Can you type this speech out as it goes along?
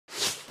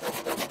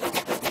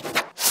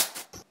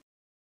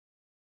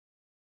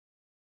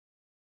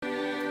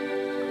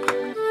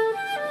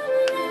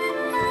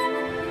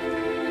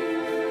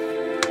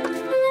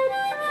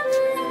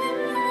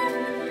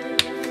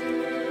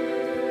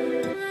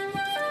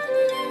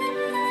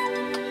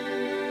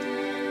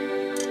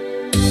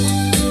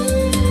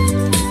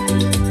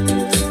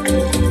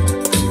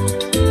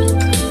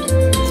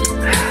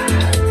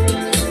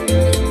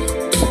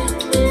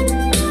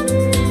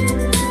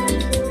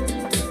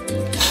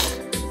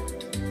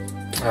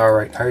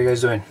Alright, how are you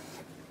guys doing?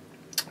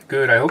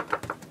 Good, I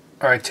hope.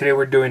 Alright, today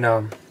we're doing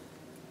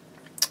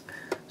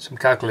some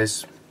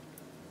calculus.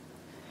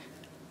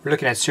 We're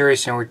looking at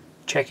series and we're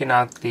checking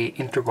out the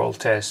integral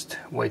test,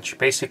 which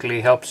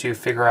basically helps you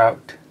figure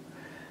out,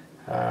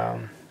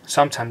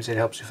 sometimes it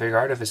helps you figure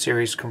out if a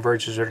series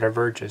converges or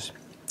diverges,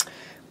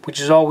 which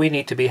is all we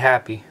need to be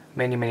happy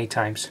many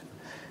times.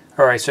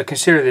 Alright, so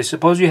consider this.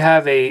 Suppose you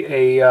have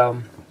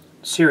a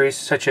series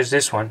such as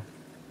this one.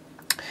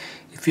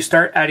 If you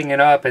start adding it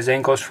up as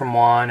n goes from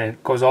 1 and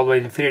it goes all the way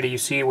to infinity, you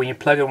see when you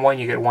plug in 1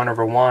 you get 1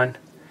 over 1,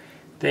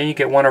 then you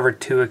get 1 over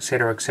 2,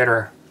 etc.,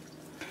 etc.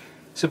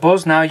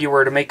 Suppose now you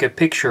were to make a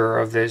picture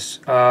of this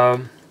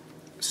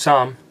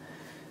sum.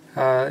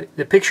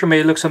 The picture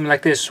may look something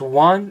like this.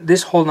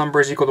 This whole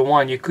number is equal to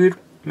 1. You could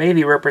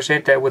maybe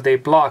represent that with a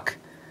block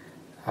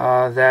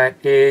that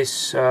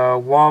is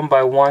 1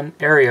 by 1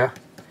 area.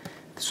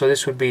 So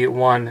this would be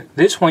 1.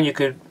 This one you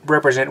could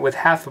represent with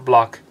half a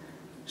block.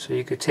 So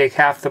you could take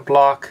half the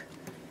block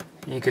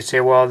and you could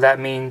say, well, that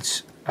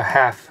means a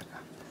half.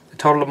 The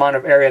total amount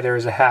of area there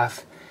is a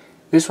half.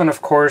 This one,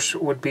 of course,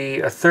 would be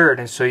a third,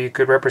 and so you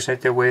could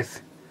represent it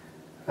with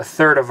a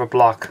third of a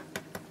block.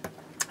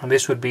 And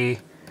this would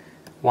be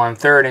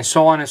 1/3, and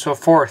so on and so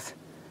forth.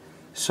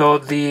 So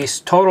the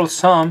total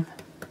sum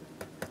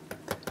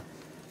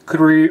could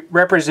be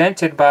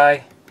represented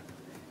by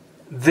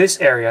this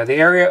area. The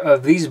area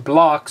of these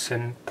blocks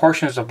and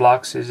portions of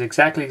blocks is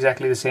exactly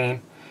the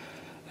same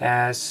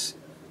as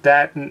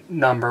that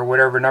number,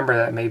 whatever number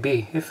that may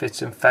be, if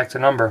it's in fact a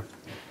number.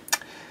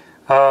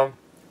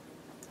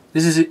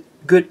 This is a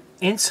good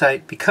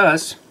insight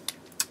because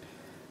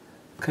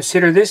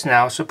consider this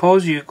now.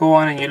 Suppose you go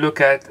on and you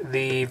look at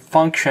the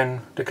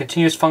function, the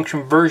continuous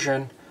function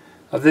version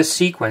of this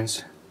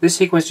sequence. This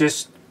sequence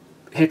just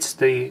hits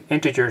the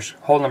integers,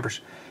 whole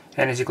numbers,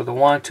 n is equal to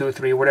 1, 2,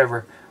 3,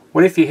 whatever.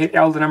 What if you hit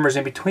all the numbers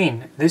in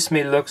between? This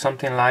may look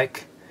something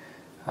like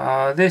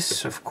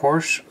this, of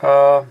course.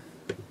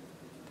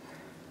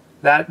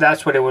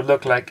 That's what it would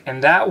look like.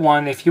 And that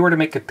one, if you were to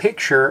make a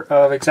picture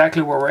of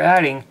exactly what we're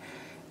adding,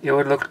 it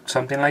would look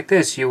something like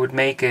this. You would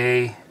make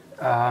a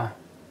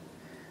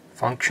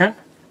function,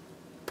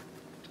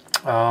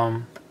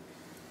 and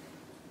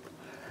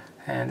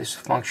this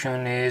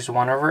function is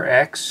 1 over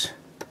x.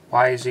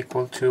 Y is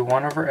equal to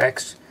 1 over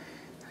x.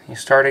 You're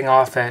starting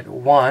off at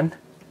 1,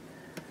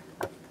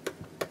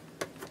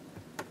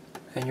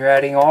 and you're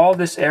adding all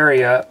this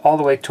area all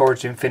the way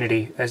towards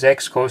infinity as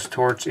x goes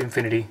towards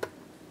infinity.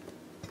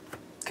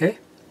 Okay.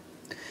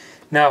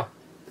 Now,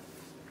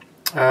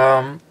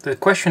 the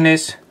question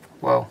is,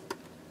 well,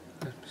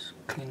 let's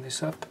clean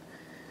this up.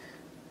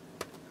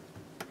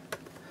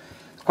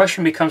 The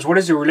question becomes, what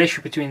is the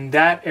relationship between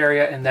that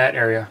area and that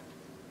area?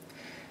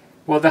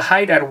 Well, the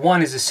height at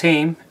 1 is the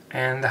same,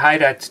 and the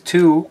height at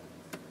 2,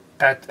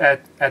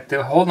 at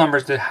the whole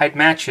numbers, the height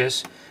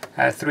matches.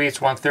 At 3, it's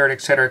 1/3,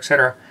 etc.,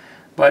 etc.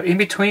 But in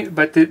between,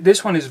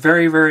 this one is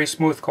very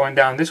smooth going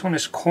down. This one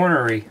is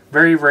cornery,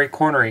 very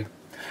cornery.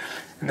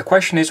 And the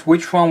question is,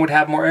 which one would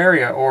have more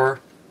area,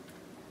 or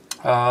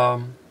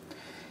the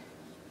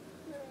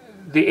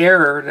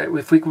error that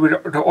if we were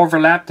to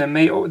overlap them,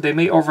 they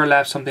may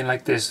overlap something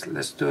like this.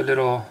 Let's do a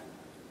little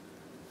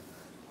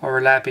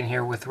overlapping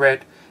here with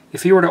red.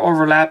 If you were to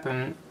overlap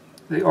them,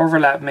 the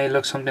overlap may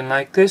look something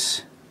like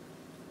this.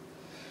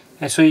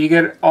 And so you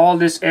get all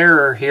this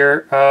error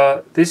here.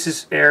 This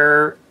is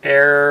error.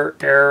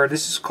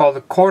 This is called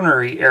the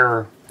cornery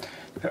error.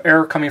 The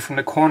error coming from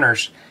the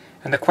corners.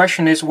 And the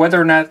question is whether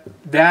or not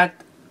that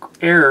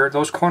error,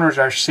 those corners,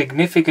 are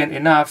significant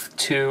enough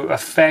to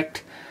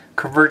affect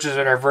convergence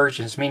or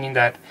divergence, meaning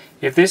that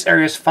if this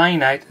area is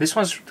finite, this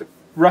one's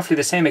roughly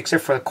the same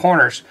except for the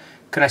corners,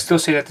 can I still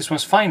say that this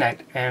one's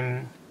finite?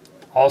 And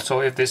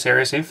also, if this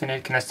area is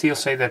infinite, can I still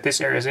say that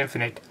this area is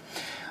infinite?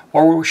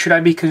 Or should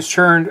I be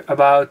concerned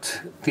about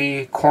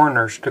the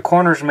corners? The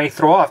corners may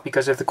throw off,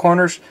 because if the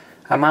corners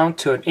amount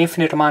to an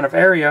infinite amount of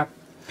area,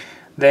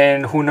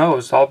 then who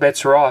knows, all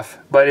bets are off.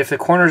 But if the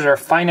corners are a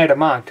finite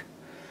amount,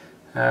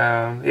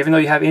 even though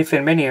you have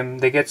infinite many of them,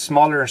 they get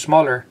smaller and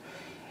smaller.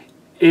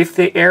 If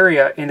the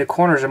area in the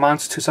corners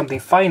amounts to something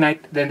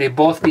finite, then they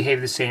both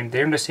behave the same.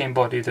 They're in the same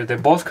boat. Either they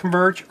both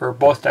converge or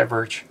both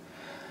diverge.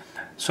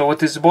 So what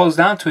this boils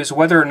down to is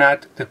whether or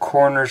not the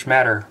corners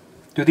matter.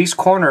 Do these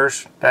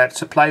corners that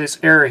supply this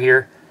error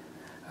here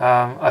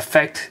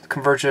affect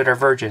convergence or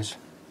divergence?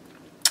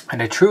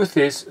 And the truth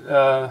is,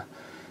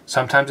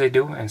 sometimes they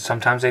do, and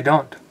sometimes they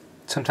don't.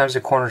 Sometimes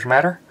the corners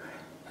matter,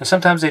 and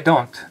sometimes they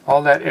don't.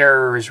 All that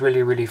error is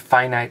really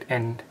finite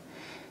and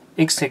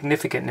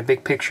insignificant in the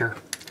big picture.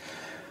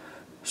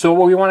 So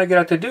what we want to get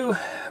out to do,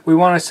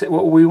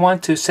 what we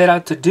want to set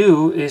out to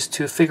do is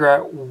to figure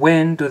out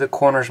when do the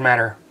corners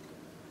matter.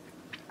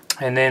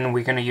 And then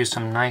we're going to use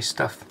some nice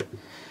stuff.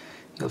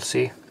 You'll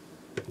see.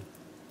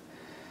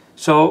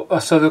 So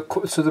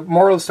the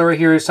moral of the story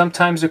here is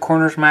sometimes the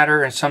corners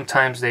matter and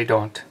sometimes they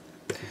don't.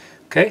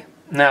 Okay.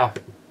 Now,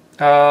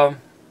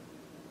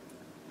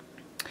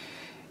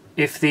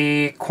 if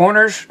the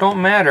corners don't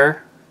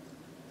matter,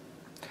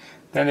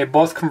 then they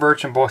both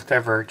converge and both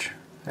diverge.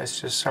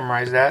 Let's just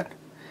summarize that.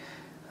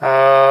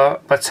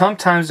 But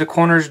sometimes the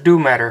corners do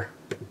matter.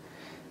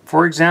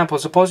 For example,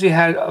 suppose you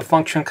had a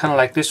function kind of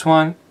like this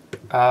one,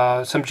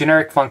 some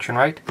generic function,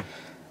 right?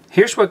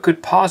 Here's what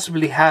could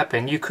possibly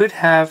happen. You could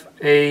have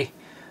a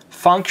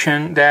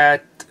function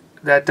that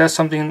does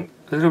something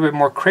a little bit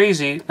more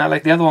crazy, not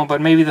like the other one,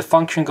 but maybe the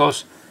function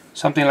goes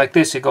something like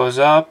this. It goes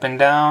up and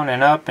down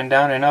and up and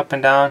down and up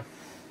and down,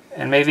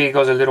 and maybe it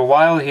goes a little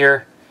wild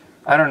here.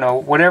 I don't know,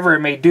 whatever it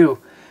may do.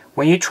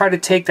 When you try to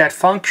take that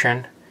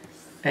function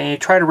and you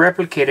try to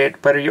replicate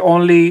it, but you're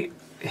only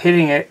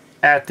hitting it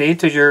at the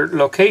integer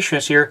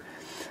locations here,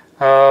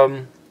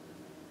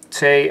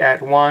 say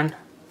at 1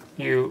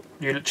 you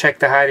check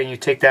the height and you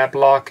take that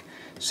block.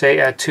 Say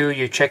at 2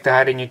 you check the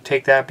height and you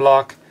take that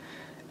block.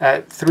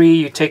 At 3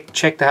 you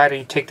check the height and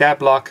you take that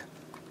block.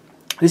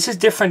 This is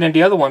different than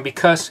the other one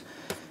because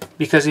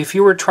if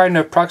you were trying to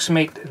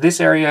approximate this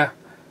area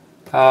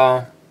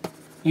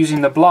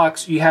using the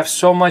blocks, you have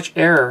so much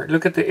error.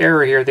 Look at the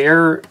error here. The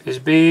error is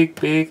big,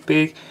 big,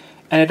 big,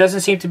 and it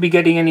doesn't seem to be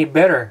getting any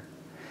better.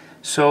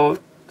 So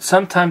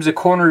sometimes the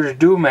corners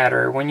do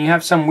matter. When you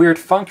have some weird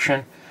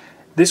function,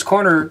 this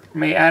corner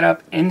may add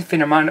up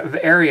infinite amount of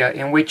area,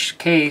 in which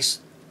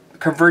case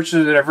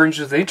convergence or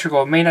divergence of the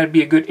integral may not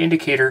be a good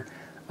indicator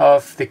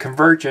of the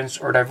convergence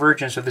or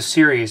divergence of the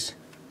series.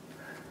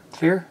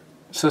 Clear?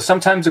 So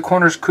sometimes the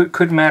corners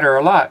could matter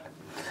a lot.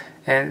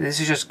 And this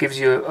just gives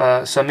you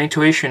some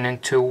intuition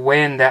into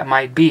when that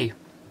might be.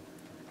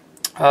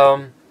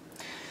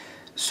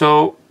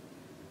 So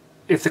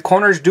if the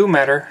corners do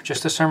matter,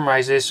 just to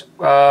summarize this,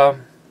 the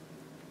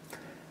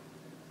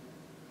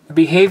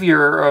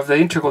behavior of the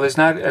integral is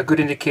not a good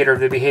indicator of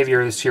the behavior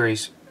of the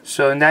series.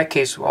 So in that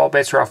case, all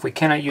bets are off. We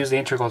cannot use the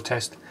integral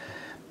test.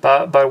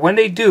 But when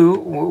they do,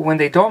 when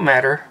they don't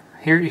matter,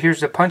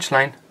 here's the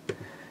punchline.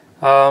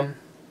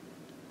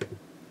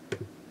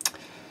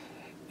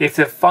 If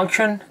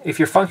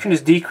your function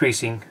is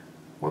decreasing,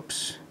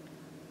 whoops,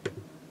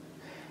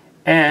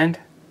 and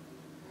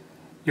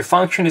your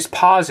function is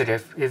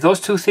positive, if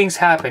those two things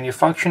happen, your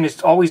function is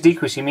always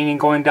decreasing, meaning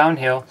going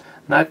downhill,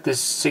 not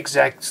this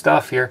zigzag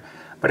stuff here,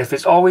 but if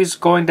it's always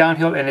going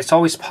downhill and it's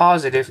always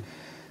positive,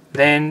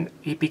 then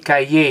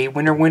yippee-ki-yay,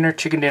 winner winner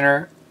chicken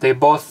dinner, they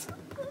both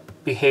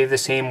behave the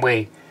same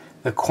way.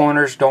 The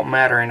corners don't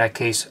matter in that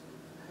case.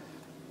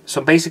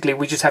 So basically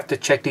we just have to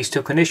check these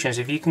two conditions.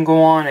 If you can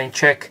go on and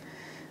check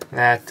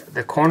that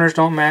the corners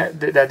don't matter,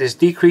 that is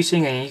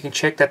decreasing, and you can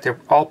check that they're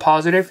all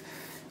positive,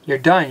 you're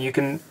done. You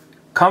can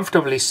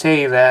comfortably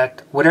say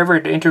that whatever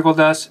the integral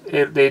does,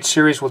 the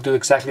series will do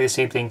exactly the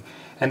same thing.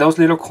 And those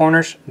little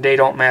corners, they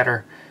don't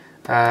matter.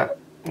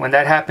 When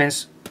that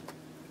happens,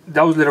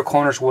 those little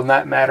corners will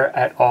not matter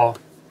at all.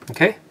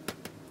 Okay?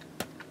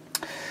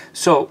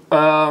 So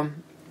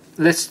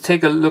let's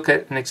take a look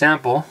at an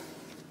example.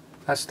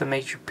 That's the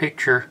major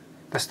picture.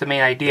 That's the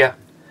main idea.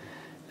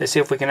 Let's see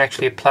if we can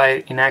actually apply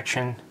it in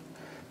action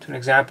to an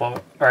example.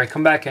 Alright,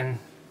 come back and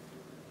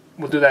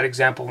we'll do that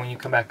example when you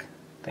come back.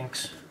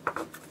 Thanks.